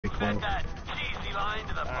live.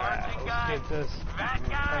 Alright, let's get this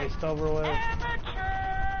placed over with.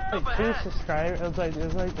 Like 2 subscribers, it's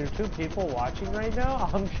like there's 2 people watching right now?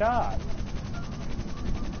 I'm shocked.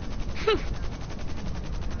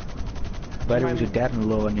 But it was your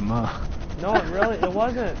dad-in-law and your mom. No, it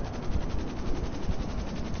wasn't.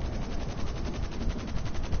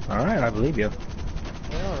 Alright, I believe you. I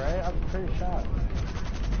know, right? I'm pretty shocked.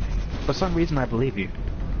 For some reason, I believe you.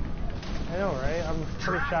 I know, right? I'm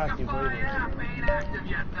pretty shocked you believe me.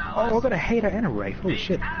 Oh, we're gonna hate her anyway. Holy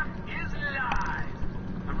shit.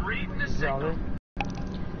 Zelda?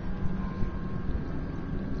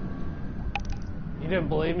 You didn't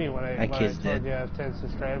believe me when I told you I have 10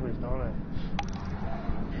 subscribers, don't I?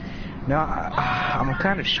 No, I'm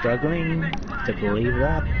kind of struggling to believe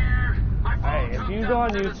that. Hey, if you go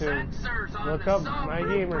on YouTube, look up my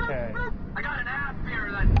gamer tag.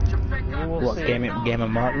 You will What, see.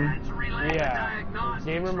 Gamermartin? Yeah,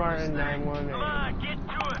 Gamermartin918. Get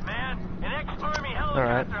to it, man. An ex-army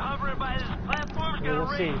helicopter hovering by this platform. You will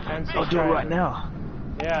see 10 subscribers. I'll do it right now.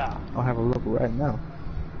 Yeah. I'll have a look right now.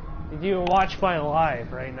 You can watch my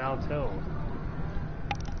live right now too.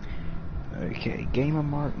 Okay,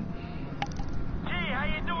 Gamermartin. Hey, how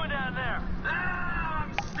you doing down there?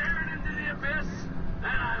 I'm staring into the abyss, and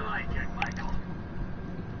I like it, Michael.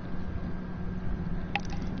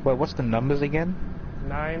 Wait, what's the numbers again?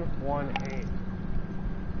 918.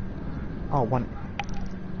 Oh,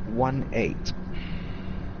 118.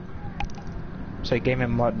 So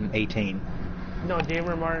Gamermartin 18. No,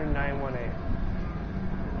 Gamermartin918.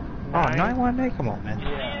 Oh, 918? Come on, man.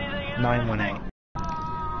 Yeah. 918.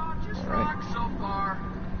 Alright. So far.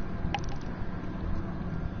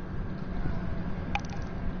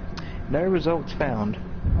 No results found.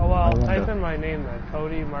 Oh well, type in my name then,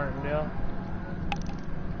 Cody Martindale.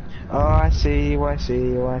 Oh, I see you, I see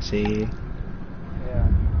you, I see you. Yeah.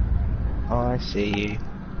 Oh, I see you.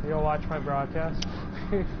 You gonna watch my broadcast?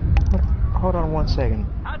 Hold on 1 second.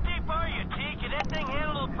 How deep are you, T? Can that thing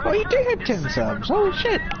handle the pressure? Oh, you do have 10 subs. Holy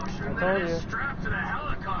shit. I told you. Strapped to the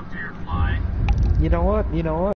helicopter you're flying. You know what?